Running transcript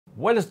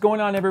What is going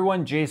on,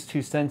 everyone?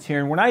 JayzTwoCents here,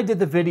 and when I did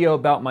the video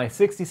about my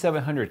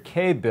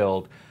 6700K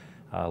build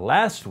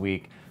last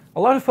week, a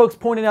lot of folks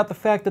pointed out the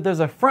fact that there's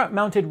a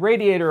front-mounted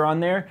radiator on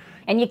there.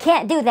 And you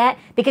can't do that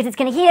because it's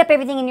going to heat up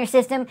everything in your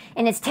system,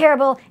 and it's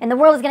terrible, and the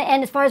world is going to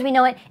end as far as we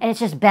know it, and it's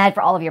just bad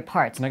for all of your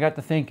parts. And I got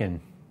to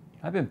thinking,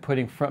 I've been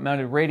putting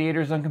front-mounted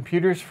radiators on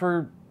computers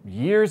for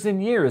years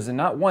and years, and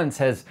not once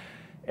has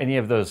any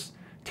of those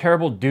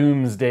terrible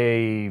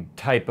doomsday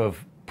type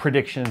of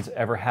predictions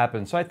ever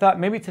happened. So I thought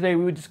maybe today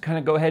we would just kind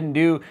of go ahead and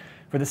do,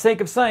 for the sake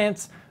of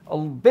science,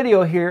 a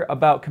video here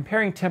about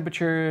comparing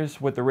temperatures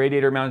with the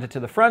radiator mounted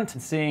to the front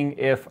and seeing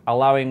if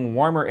allowing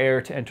warmer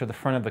air to enter the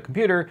front of the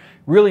computer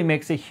really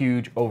makes a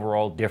huge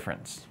overall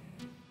difference.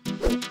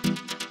 The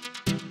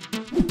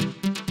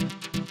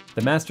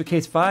Master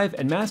Case 5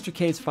 and Master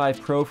Case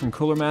 5 Pro from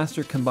Cooler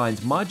Master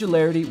combines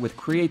modularity with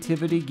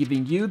creativity,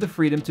 giving you the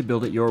freedom to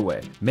build it your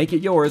way. Make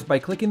it yours by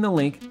clicking the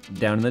link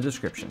down in the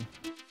description.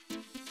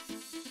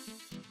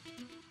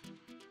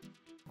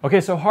 Okay,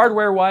 so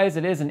hardware-wise,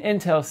 it is an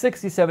Intel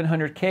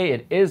 6700K.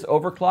 It is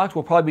overclocked.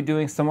 We'll probably be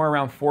doing somewhere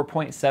around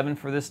 4.7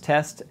 for this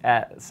test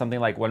at something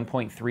like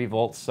 1.3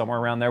 volts, somewhere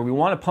around there. We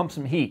want to pump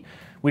some heat.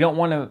 We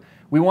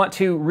want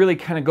to really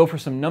kind of go for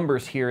some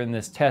numbers here in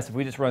this test. If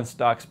we just run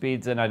stock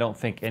speeds, then I don't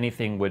think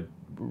anything would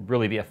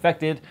really be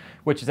affected,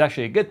 which is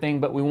actually a good thing,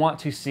 but we want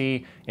to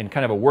see in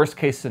kind of a worst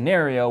case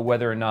scenario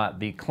whether or not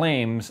the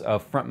claims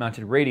of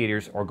front-mounted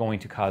radiators are going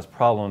to cause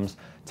problems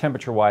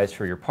temperature-wise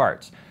for your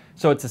parts.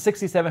 So it's a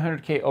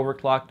 6700K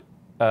overclocked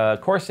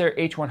Corsair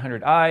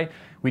H100i.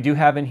 We do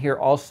have in here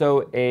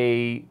also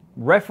a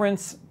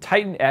reference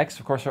Titan X.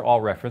 Of course, they're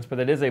all reference, but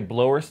it is a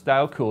blower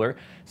style cooler.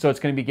 So it's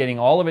going to be getting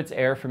all of its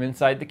air from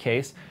inside the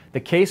case. The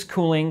case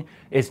cooling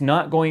is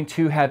not going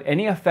to have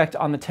any effect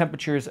on the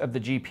temperatures of the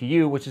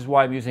GPU, which is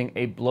why I'm using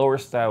a blower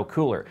style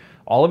cooler.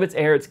 All of its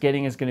air it's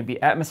getting is going to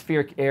be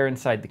atmospheric air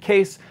inside the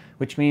case,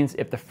 which means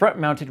if the front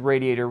mounted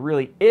radiator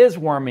really is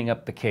warming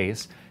up the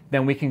case,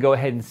 then we can go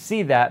ahead and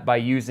see that by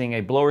using a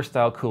blower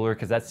style cooler,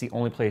 because that's the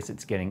only place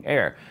it's getting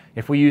air.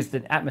 If we used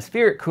an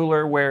atmospheric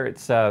cooler where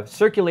it's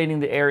circulating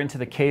the air into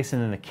the case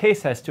and then the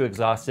case has to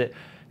exhaust it,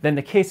 then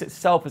the case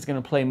itself is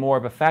going to play more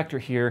of a factor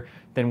here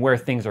than where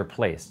things are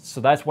placed.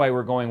 So that's why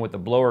we're going with the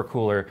blower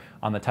cooler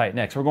on the Titan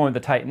X. We're going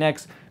with the Titan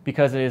X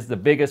because it is the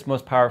biggest,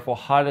 most powerful,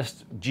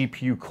 hottest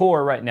GPU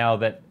core right now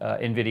that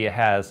NVIDIA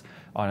has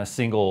on a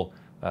single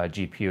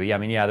GPU. Yeah, I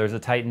mean, yeah, there's a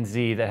Titan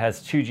Z that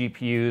has 2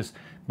 GPUs,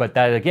 but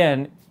that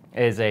again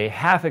is a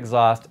half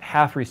exhaust,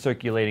 half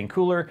recirculating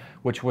cooler,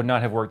 which would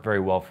not have worked very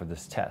well for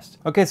this test.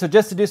 Okay, so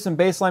just to do some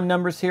baseline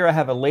numbers here, I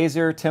have a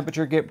laser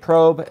temperature gate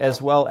probe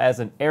as well as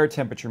an air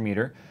temperature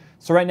meter.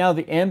 So right now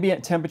the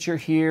ambient temperature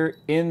here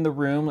in the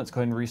room, let's go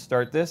ahead and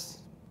restart this,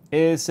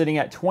 is sitting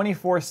at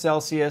 24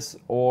 Celsius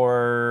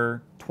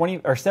or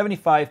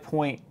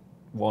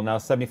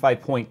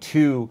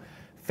 75.2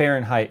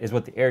 Fahrenheit is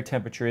what the air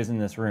temperature is in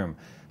this room.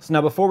 So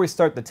now before we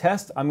start the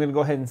test, I'm gonna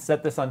go ahead and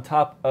set this on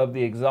top of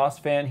the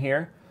exhaust fan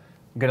here.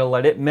 I'm going to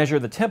let it measure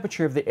the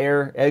temperature of the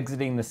air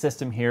exiting the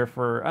system here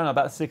for, I don't know,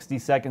 about 60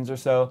 seconds or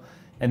so.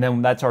 And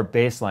then that's our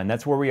baseline.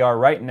 That's where we are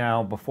right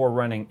now before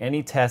running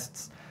any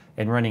tests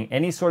and running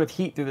any sort of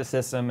heat through the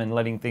system and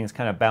letting things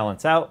kind of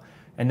balance out.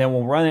 And then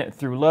we'll run it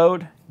through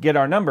load, get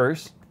our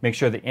numbers, make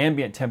sure the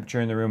ambient temperature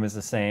in the room is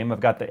the same. I've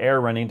got the air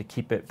running to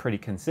keep it pretty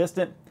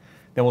consistent.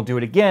 Then we'll do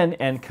it again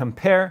and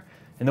compare,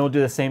 and then we'll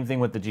do the same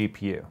thing with the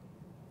GPU.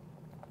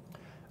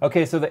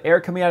 Okay, so the air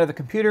coming out of the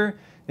computer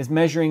is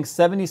measuring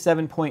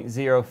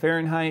 77.0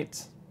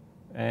 Fahrenheit,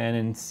 and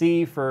in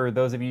C, for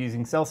those of you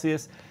using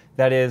Celsius,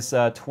 that is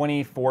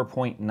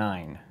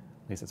 24.9. At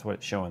least that's what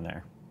it's showing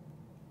there.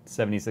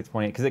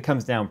 76.8, because it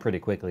comes down pretty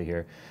quickly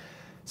here.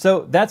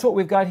 So that's what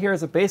we've got here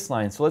as a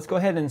baseline. So let's go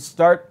ahead and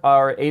start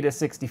our ATA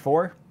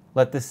 64.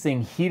 Let this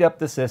thing heat up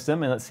the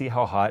system, and let's see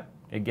how hot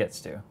it gets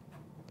to.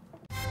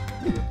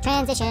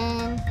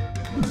 Transition.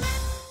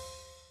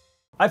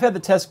 I've had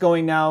the test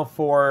going now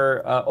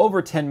for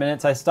over 10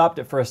 minutes. I stopped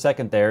it for a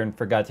second there and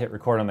forgot to hit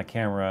record on the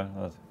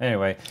camera.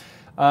 Anyway,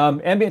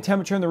 ambient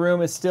temperature in the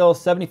room is still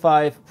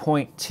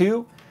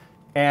 75.2,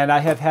 and I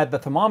have had the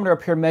thermometer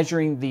up here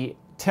measuring the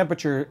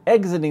temperature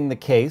exiting the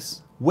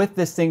case with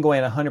this thing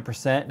going at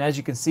 100%. And as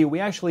you can see, we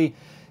actually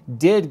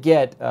did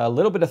get a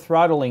little bit of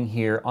throttling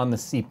here on the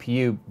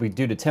CPU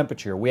due to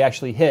temperature. We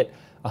actually hit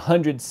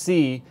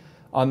 100C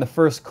on the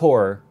first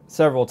core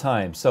several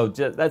times. So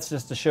that's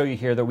just to show you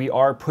here that we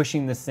are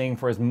pushing this thing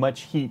for as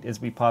much heat as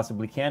we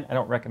possibly can. I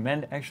don't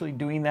recommend actually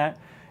doing that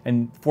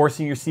and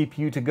forcing your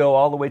CPU to go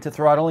all the way to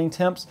throttling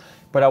temps,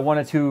 but I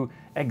wanted to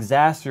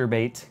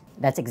exacerbate.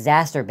 That's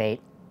exacerbate,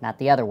 not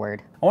the other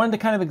word. I wanted to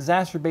kind of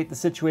exacerbate the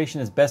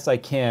situation as best I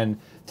can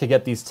to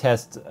get these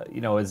tests,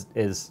 you know,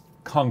 as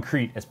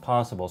concrete as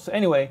possible. So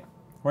anyway,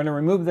 we're gonna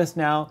remove this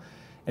now,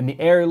 and the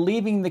air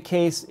leaving the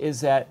case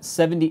is at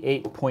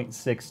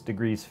 78.6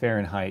 degrees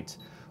Fahrenheit,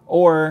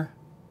 or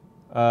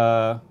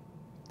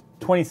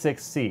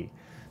 26C.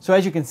 So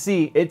as you can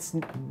see, it's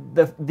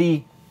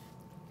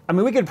I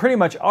mean, we could pretty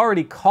much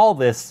already call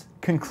this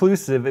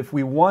conclusive if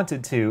we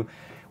wanted to,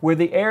 where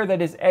the air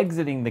that is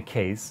exiting the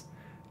case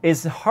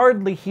is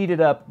hardly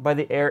heated up by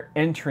the air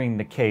entering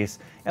the case,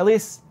 at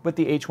least with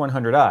the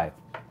H100i.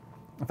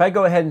 If I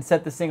go ahead and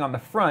set this thing on the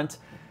front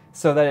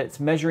so that it's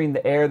measuring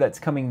the air that's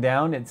coming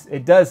down,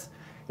 it does.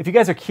 If you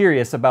guys are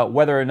curious about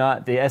whether or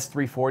not the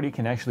S340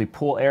 can actually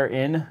pull air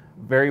in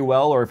very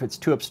well or if it's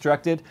too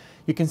obstructed,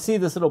 you can see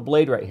this little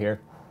blade right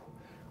here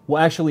will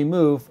actually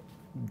move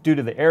due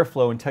to the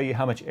airflow and tell you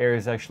how much air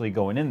is actually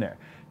going in there.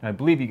 And I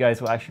believe you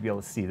guys will actually be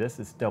able to see this.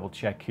 Let's double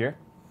check here.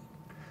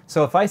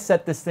 So if I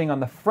set this thing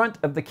on the front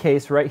of the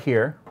case right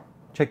here,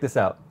 check this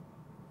out.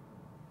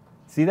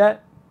 See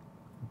that?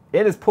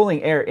 It is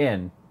pulling air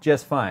in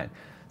just fine.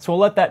 So we'll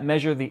let that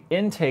measure the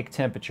intake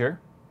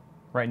temperature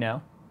right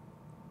now.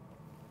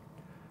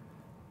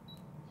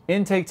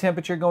 Intake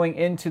temperature going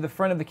into the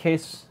front of the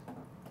case.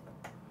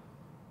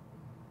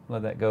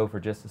 Let that go for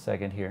just a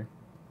second here,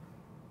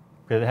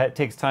 because it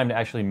takes time to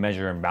actually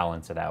measure and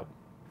balance it out.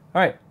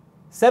 All right,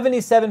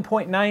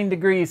 77.9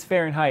 degrees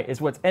Fahrenheit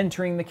is what's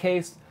entering the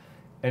case,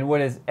 and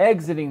what is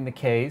exiting the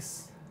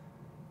case,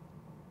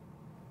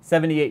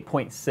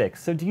 78.6.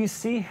 So do you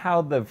see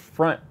how the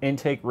front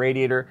intake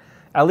radiator,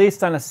 at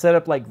least on a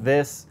setup like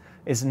this,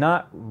 is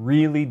not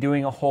really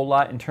doing a whole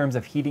lot in terms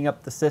of heating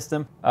up the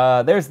system?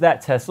 There's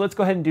that test. So let's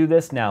go ahead and do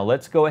this now.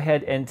 Let's go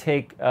ahead and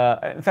take,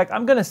 in fact,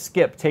 I'm gonna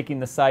skip taking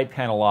the side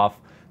panel off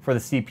for the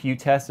CPU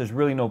test. There's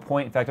really no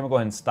point. In fact, I'm gonna go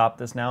ahead and stop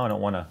this now. I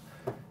don't wanna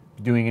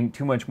be doing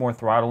too much more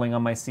throttling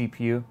on my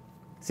CPU.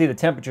 See, the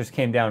temperatures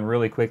came down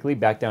really quickly,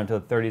 back down to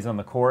the 30s on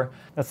the core.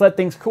 Let's let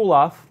things cool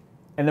off,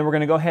 and then we're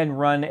gonna go ahead and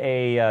run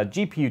a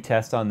GPU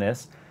test on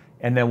this,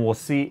 and then we'll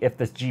see if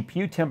the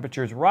GPU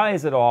temperatures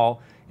rise at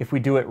all if we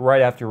do it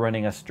right after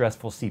running a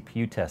stressful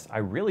CPU test. I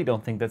really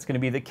don't think that's gonna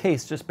be the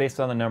case just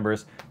based on the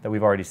numbers that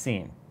we've already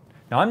seen.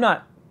 Now, I'm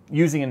not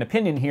using an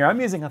opinion here,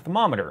 I'm using a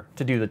thermometer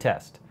to do the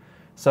test.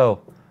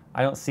 So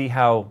I don't see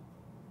how,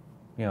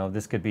 you know,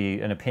 this could be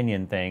an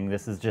opinion thing.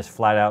 This is just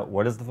flat out,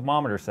 what does the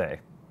thermometer say?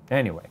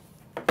 Anyway,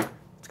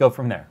 let's go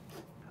from there.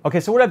 Okay,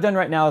 so what I've done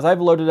right now is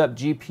I've loaded up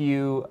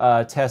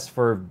GPU tests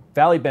for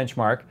Valley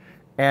Benchmark,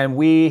 and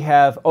we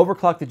have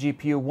overclocked the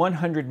GPU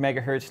 100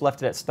 megahertz,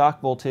 left it at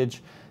stock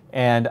voltage,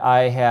 and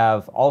I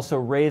have also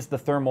raised the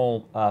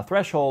thermal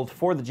threshold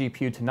for the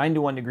GPU to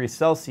 91 degrees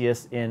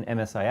Celsius in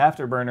MSI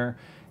Afterburner,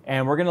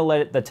 and we're gonna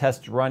let the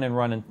test run and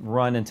run and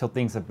run until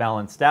things have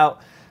balanced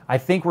out. I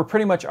think we're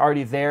pretty much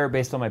already there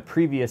based on my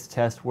previous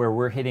test where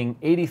we're hitting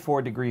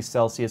 84 degrees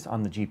Celsius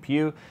on the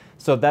GPU.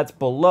 So that's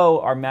below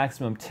our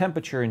maximum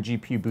temperature in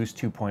GPU Boost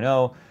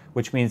 2.0,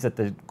 which means that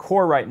the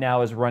core right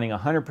now is running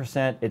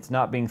 100%. It's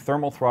not being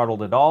thermal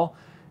throttled at all.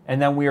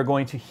 And then we are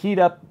going to heat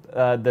up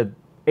the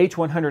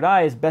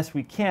H100i as best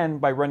we can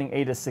by running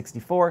A to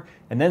 64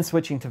 and then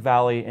switching to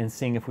Valley and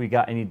seeing if we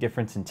got any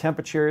difference in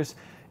temperatures.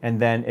 And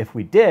then if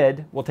we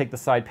did, we'll take the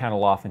side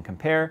panel off and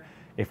compare.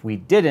 If we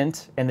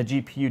didn't, and the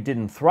GPU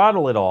didn't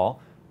throttle at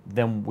all,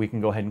 then we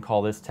can go ahead and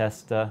call this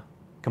test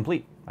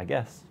complete, I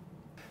guess.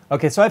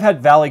 Okay, so I've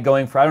had Valley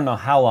going for I don't know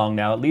how long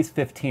now, at least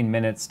 15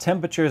 minutes.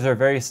 Temperatures are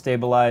very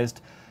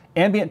stabilized.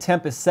 Ambient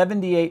temp is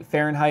 78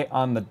 Fahrenheit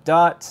on the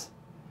dot,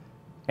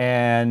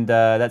 and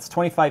that's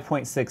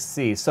 25.6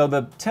 C. So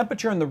the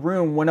temperature in the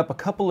room went up a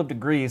couple of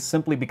degrees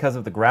simply because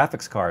of the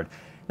graphics card.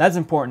 That's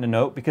important to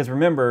note because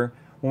remember,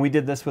 when we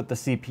did this with the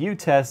CPU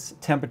tests,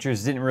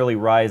 temperatures didn't really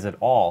rise at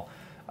all.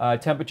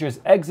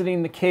 Temperatures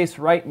exiting the case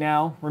right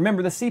now.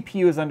 Remember, the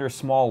CPU is under a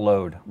small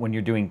load when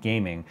you're doing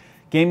gaming.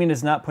 Gaming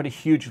does not put a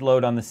huge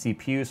load on the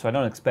CPU, so I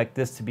don't expect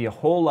this to be a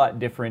whole lot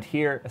different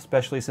here,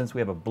 especially since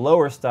we have a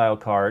blower style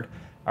card.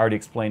 I already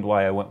explained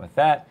why I went with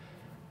that.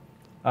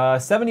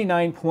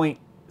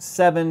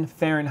 79.7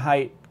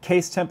 Fahrenheit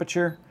case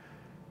temperature,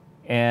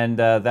 and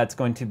that's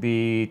going to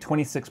be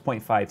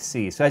 26.5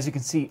 C. So as you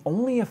can see,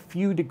 only a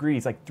few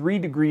degrees, like 3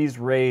 degrees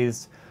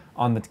raised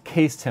on the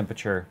case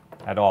temperature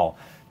at all.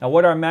 Now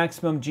what our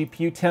maximum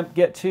GPU temp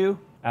get to?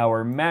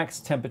 Our max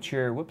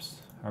temperature,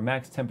 our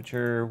max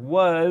temperature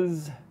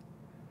was,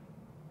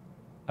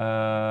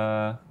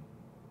 yeah,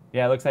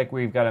 it looks like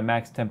we've got a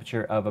max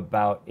temperature of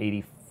about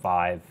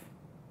 85,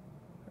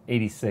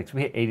 86.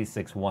 We hit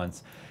 86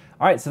 once.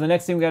 All right, so the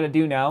next thing we gotta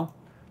do now,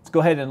 let's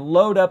go ahead and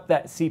load up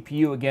that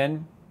CPU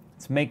again.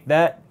 Let's make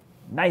that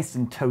nice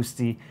and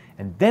toasty,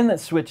 and then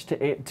let's switch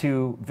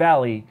to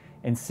Valley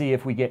and see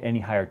if we get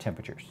any higher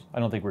temperatures. I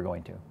don't think we're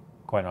going to,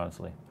 quite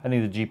honestly. I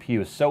think the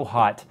GPU is so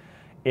hot,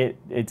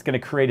 it's gonna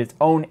create its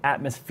own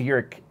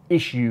atmospheric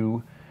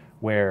issue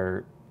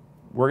where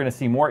we're gonna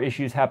see more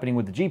issues happening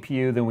with the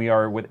GPU than we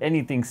are with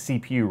anything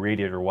CPU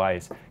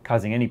radiator-wise,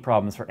 causing any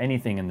problems for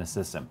anything in the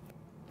system.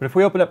 But if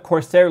we open up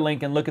Corsair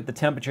Link and look at the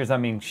temperatures, I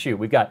mean, shoot,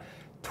 we've got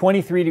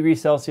 23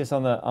 degrees Celsius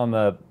on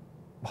the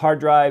hard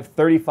drive,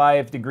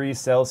 35 degrees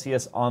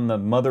Celsius on the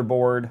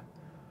motherboard,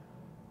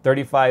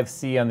 35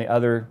 C on the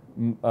other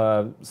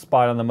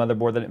spot on the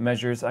motherboard that it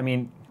measures. I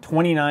mean,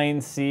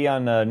 29 C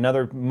on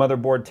another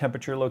motherboard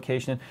temperature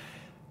location.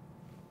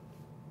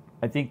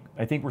 I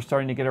think we're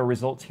starting to get our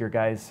results here,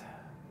 guys.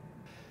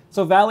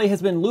 So Valley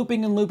has been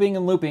looping and looping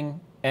and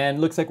looping,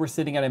 and looks like we're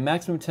sitting at a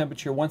maximum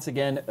temperature once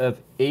again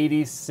of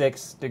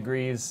 86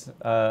 degrees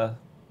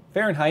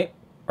Fahrenheit,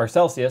 or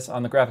Celsius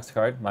on the graphics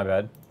card, my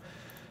bad.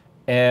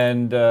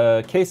 And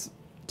case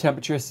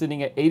temperature is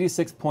sitting at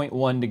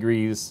 86.1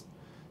 degrees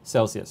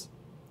Celsius,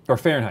 or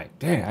Fahrenheit.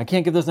 Dang, I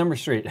can't get those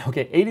numbers straight.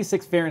 Okay,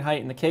 86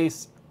 Fahrenheit in the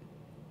case.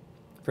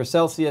 For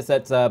Celsius,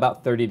 that's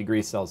about 30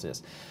 degrees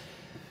Celsius.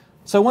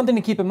 So one thing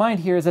to keep in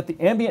mind here is that the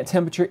ambient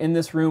temperature in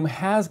this room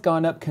has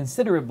gone up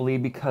considerably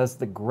because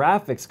the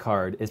graphics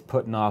card is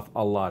putting off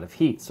a lot of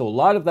heat. So a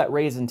lot of that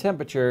raise in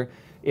temperature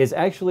is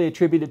actually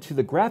attributed to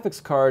the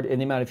graphics card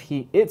and the amount of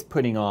heat it's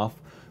putting off,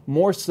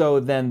 more so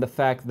than the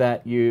fact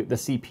that the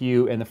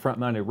CPU and the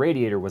front-mounted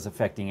radiator was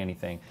affecting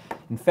anything.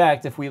 In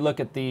fact, if we look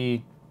at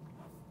the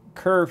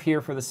curve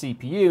here for the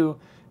CPU,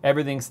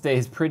 everything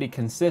stays pretty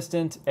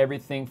consistent.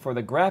 Everything for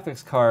the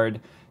graphics card,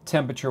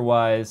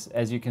 temperature-wise,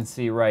 as you can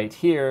see right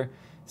here,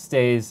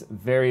 stays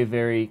very,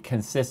 very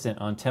consistent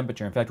on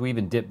temperature. In fact, we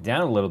even dipped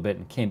down a little bit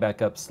and came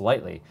back up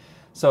slightly.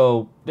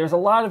 So there's a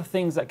lot of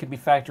things that could be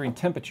factoring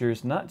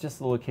temperatures, not just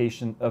the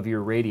location of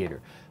your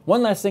radiator.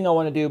 One last thing I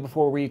want to do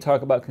before we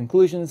talk about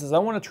conclusions is I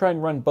want to try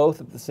and run both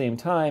at the same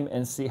time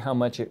and see how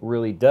much it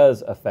really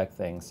does affect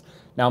things.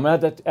 Now I'm going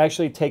to have to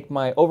actually take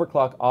my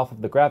overclock off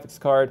of the graphics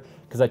card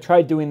because I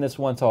tried doing this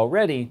once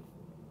already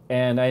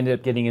and I ended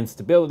up getting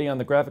instability on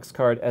the graphics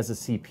card as the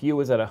CPU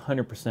was at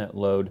 100%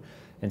 load.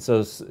 And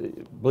so,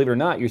 believe it or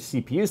not, your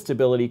CPU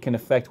stability can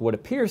affect what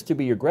appears to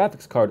be your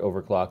graphics card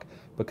overclock,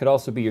 but could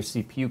also be your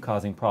CPU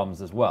causing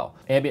problems as well.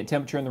 Ambient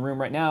temperature in the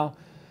room right now,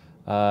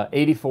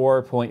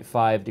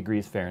 84.5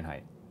 degrees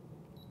Fahrenheit,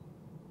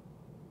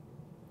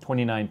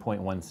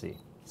 29.1 C.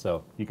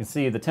 So you can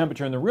see the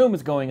temperature in the room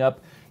is going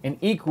up, and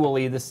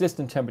equally the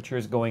system temperature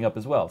is going up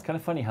as well. It's kind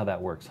of funny how that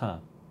works, huh?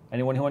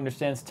 Anyone who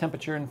understands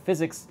temperature and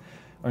physics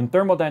or in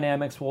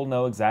thermodynamics will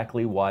know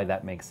exactly why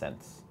that makes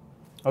sense.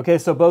 Okay,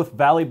 so both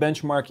Valley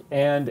Benchmark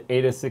and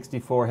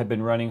AIDA64 have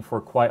been running for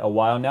quite a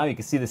while now. You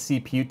can see the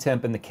CPU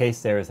temp in the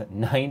case there is at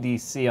 90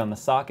 C on the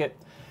socket.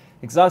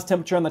 Exhaust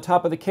temperature on the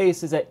top of the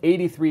case is at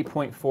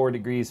 83.4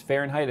 degrees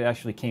Fahrenheit. It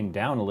actually came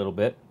down a little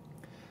bit.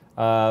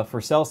 For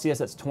Celsius,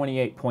 that's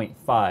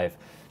 28.5.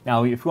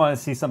 Now, if you want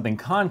to see something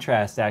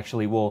contrast,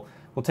 actually, we'll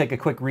take a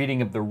quick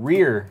reading of the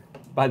rear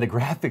by the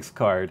graphics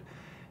card,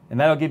 and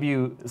that'll give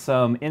you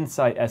some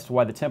insight as to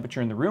why the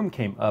temperature in the room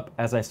came up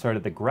as I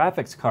started the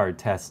graphics card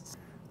tests.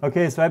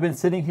 Okay, so I've been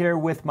sitting here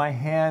with my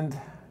hand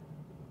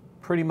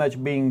pretty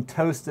much being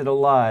toasted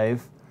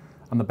alive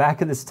on the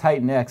back of this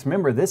Titan X.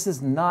 Remember, this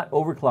is not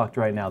overclocked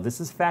right now.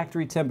 This is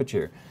factory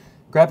temperature.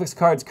 Graphics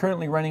card's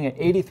currently running at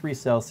 83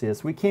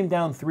 Celsius. We came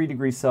down 3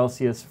 degrees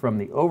Celsius from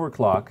the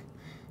overclock,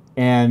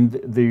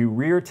 and the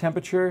rear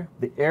temperature,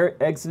 the air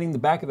exiting the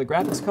back of the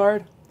graphics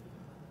card,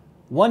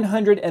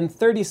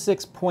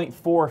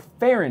 136.4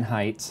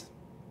 Fahrenheit,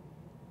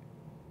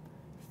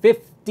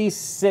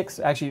 56,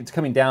 actually it's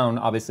coming down,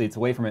 obviously it's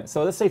away from it.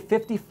 So let's say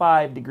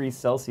 55 degrees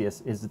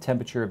Celsius is the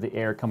temperature of the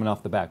air coming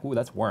off the back. Ooh,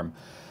 that's warm.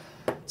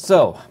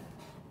 So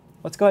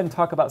let's go ahead and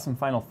talk about some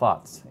final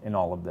thoughts in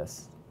all of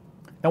this.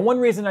 Now, one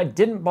reason I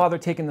didn't bother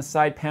taking the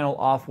side panel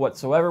off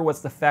whatsoever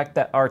was the fact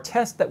that our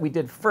test that we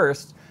did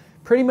first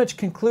pretty much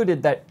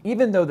concluded that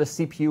even though the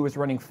CPU was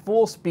running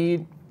full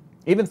speed,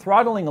 even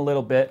throttling a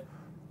little bit,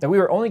 that we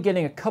were only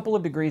getting a couple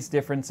of degrees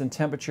difference in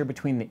temperature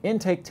between the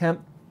intake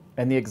temp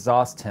and the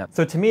exhaust temp.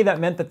 So to me, that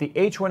meant that the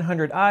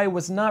H100i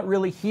was not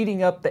really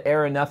heating up the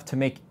air enough to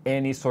make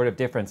any sort of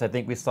difference. I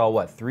think we saw,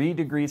 what, 3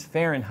 degrees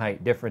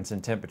Fahrenheit difference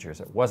in temperatures.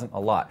 It wasn't a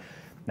lot.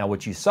 Now,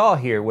 what you saw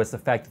here was the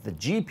fact that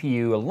the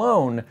GPU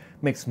alone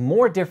makes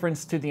more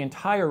difference to the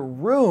entire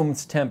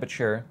room's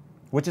temperature,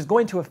 which is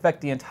going to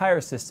affect the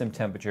entire system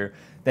temperature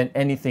than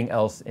anything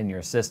else in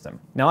your system.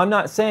 Now, I'm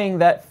not saying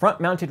that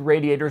front-mounted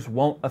radiators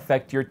won't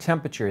affect your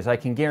temperatures. I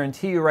can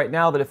guarantee you right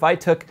now that if I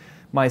took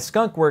my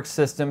skunkworks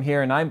system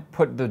here and I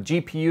put the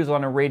GPUs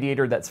on a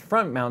radiator that's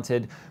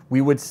front-mounted, we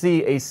would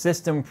see a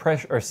system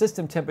pressure or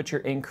system temperature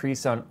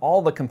increase on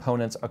all the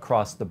components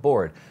across the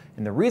board.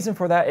 And the reason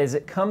for that is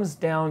it comes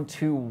down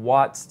to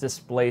watts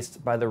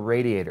displaced by the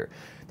radiator.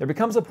 There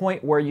becomes a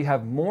point where you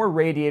have more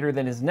radiator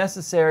than is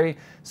necessary,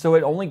 so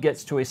it only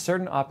gets to a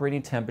certain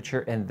operating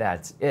temperature and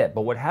that's it.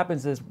 But what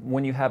happens is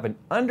when you have an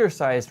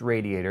undersized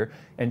radiator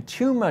and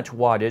too much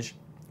wattage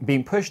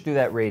being pushed through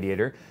that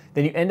radiator,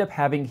 then you end up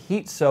having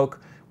heat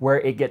soak where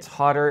it gets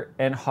hotter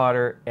and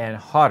hotter and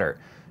hotter.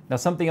 Now,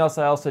 something else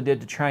I also did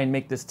to try and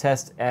make this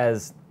test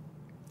as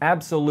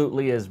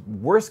absolutely as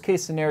worst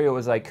case scenario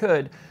as I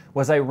could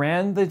was I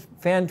ran the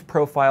fan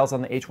profiles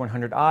on the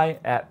H100i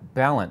at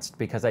balanced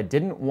because I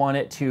didn't want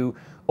it to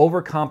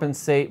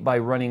overcompensate by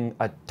running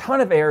a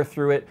ton of air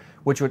through it,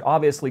 which would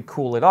obviously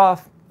cool it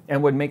off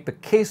and would make the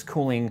case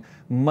cooling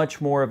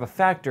much more of a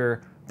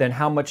factor than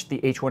how much the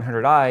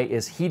H100i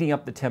is heating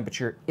up the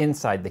temperature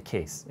inside the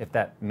case, if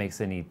that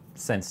makes any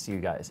sense to you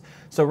guys.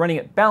 So running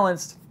it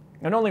balanced,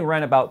 it only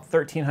ran about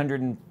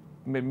 1,300 and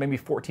maybe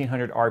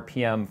 1,400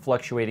 RPM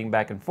fluctuating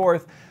back and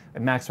forth,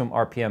 at maximum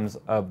RPMs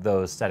of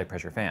those static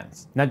pressure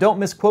fans. Now, don't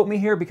misquote me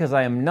here because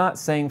I am not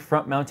saying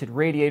front-mounted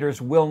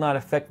radiators will not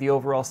affect the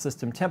overall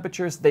system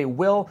temperatures. They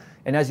will,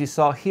 and as you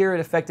saw here, it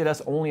affected us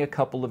only a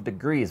couple of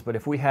degrees. But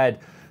if we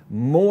had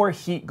more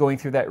heat going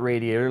through that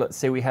radiator, let's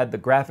say we had the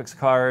graphics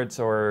cards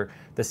or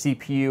the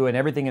CPU and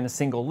everything in a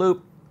single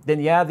loop, then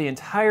yeah, the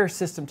entire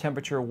system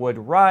temperature would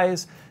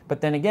rise.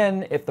 But then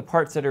again, if the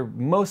parts that are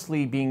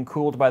mostly being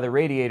cooled by the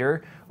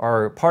radiator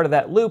are part of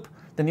that loop,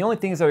 then the only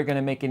things that are going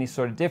to make any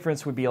sort of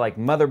difference would be like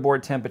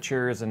motherboard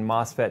temperatures and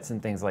MOSFETs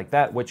and things like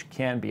that, which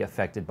can be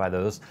affected by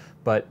those.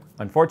 But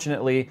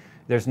unfortunately,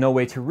 there's no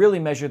way to really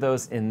measure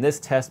those in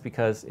this test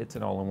because it's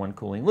an all-in-one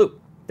cooling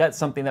loop. That's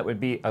something that would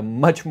be a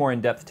much more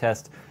in-depth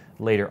test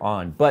later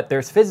on. But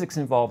there's physics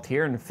involved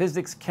here, and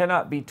physics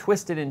cannot be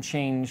twisted and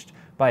changed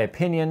by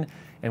opinion.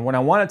 And what I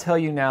want to tell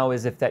you now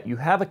is if that you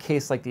have a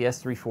case like the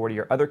S340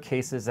 or other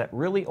cases that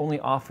really only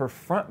offer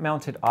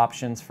front-mounted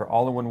options for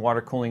all-in-one water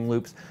cooling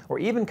loops or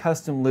even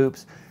custom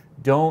loops,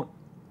 don't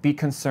be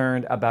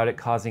concerned about it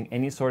causing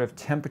any sort of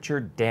temperature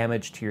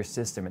damage to your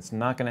system. It's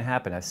not going to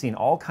happen. I've seen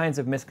all kinds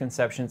of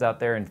misconceptions out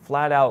there and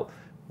flat out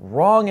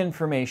wrong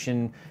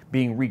information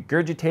being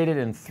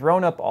regurgitated and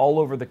thrown up all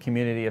over the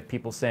community of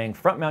people saying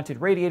front-mounted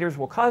radiators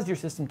will cause your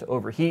system to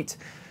overheat.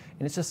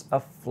 And it's just a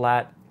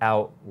flat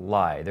out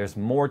lie. There's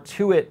more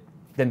to it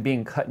than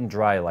being cut and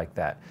dry like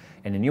that.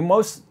 And in your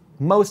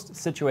most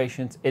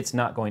situations, it's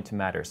not going to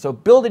matter. So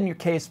build in your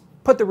case,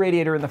 put the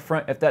radiator in the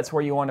front if that's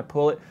where you want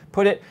to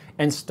put it,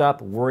 and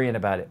stop worrying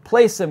about it.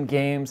 Play some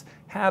games,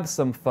 have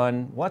some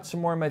fun, watch some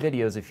more of my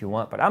videos if you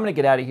want. But I'm gonna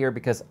get out of here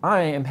because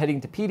I am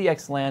heading to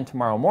PDX LAN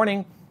tomorrow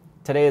morning.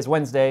 Today is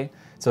Wednesday,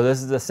 so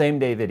this is the same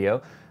day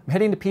video. I'm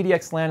heading to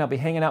PDX LAN. I'll be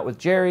hanging out with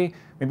Jerry.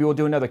 Maybe we'll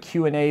do another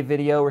Q&A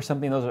video or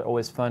something. Those are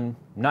always fun.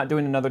 I'm not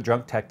doing another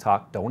drunk tech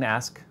talk. Don't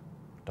ask.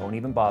 Don't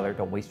even bother.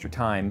 Don't waste your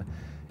time.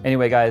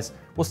 Anyway, guys,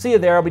 we'll see you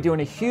there. I'll be doing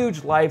a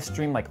huge live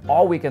stream like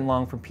all weekend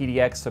long from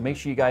PDX, so make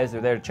sure you guys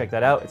are there to check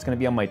that out. It's going to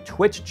be on my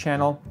Twitch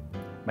channel.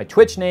 My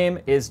Twitch name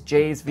is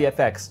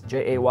JayzVFX,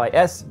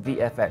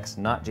 J-A-Y-S-V-F-X,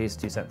 not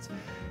JayzTwoCents.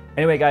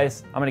 Anyway,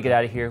 guys, I'm gonna get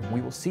out of here.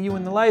 We will see you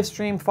in the live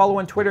stream. Follow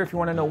on Twitter if you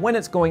want to know when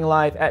it's going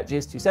live at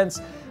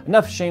JayzTwoCents.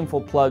 Enough shameful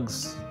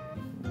plugs.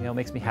 You know,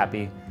 makes me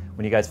happy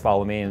when you guys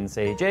follow me and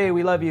say, Jay,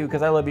 we love you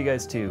because I love you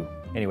guys too.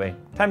 Anyway,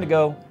 time to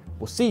go.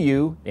 We'll see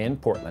you in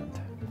Portland.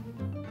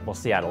 Well,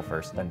 Seattle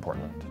first, then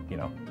Portland. You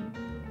know,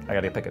 I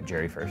gotta pick up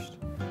Jerry first.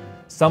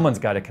 Someone's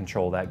got to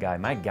control that guy.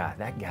 My God,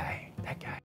 that guy.